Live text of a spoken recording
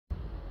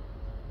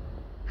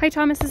Hi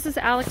Thomas, this is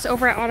Alex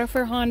over at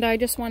Autofair Honda. I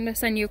just wanted to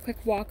send you a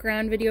quick walk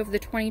around video of the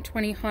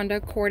 2020 Honda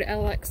Accord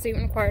LX that you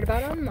inquired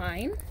about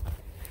online.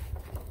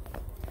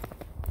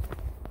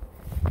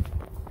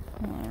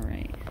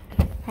 Alright,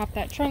 pop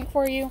that trunk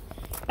for you.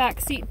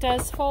 Back seat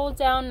does fold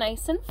down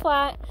nice and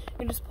flat.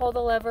 You just pull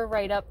the lever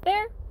right up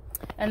there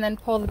and then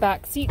pull the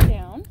back seat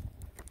down.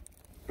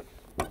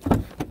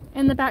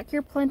 In the back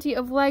here, plenty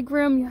of leg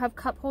room. You have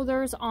cup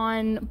holders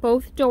on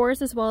both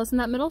doors as well as in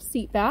that middle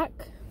seat back.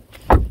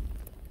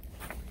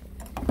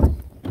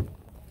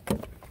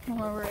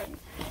 Alright.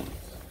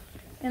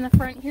 In the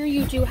front here,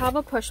 you do have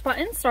a push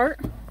button start.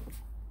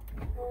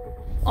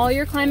 All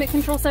your climate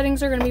control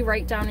settings are going to be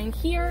right down in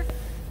here.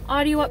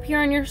 Audio up here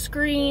on your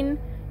screen.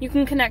 You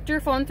can connect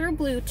your phone through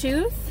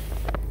Bluetooth.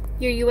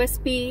 Your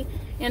USB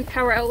and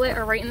power outlet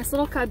are right in this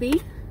little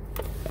cubby.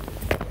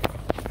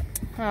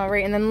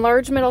 Alright, and then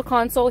large middle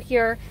console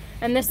here.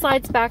 And this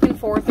slides back and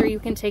forth, or you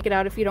can take it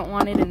out if you don't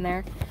want it in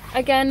there.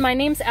 Again, my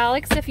name's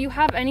Alex. If you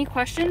have any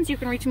questions, you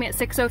can reach me at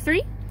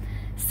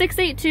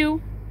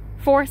 603-682-4729.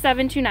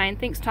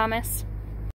 Thanks, Thomas.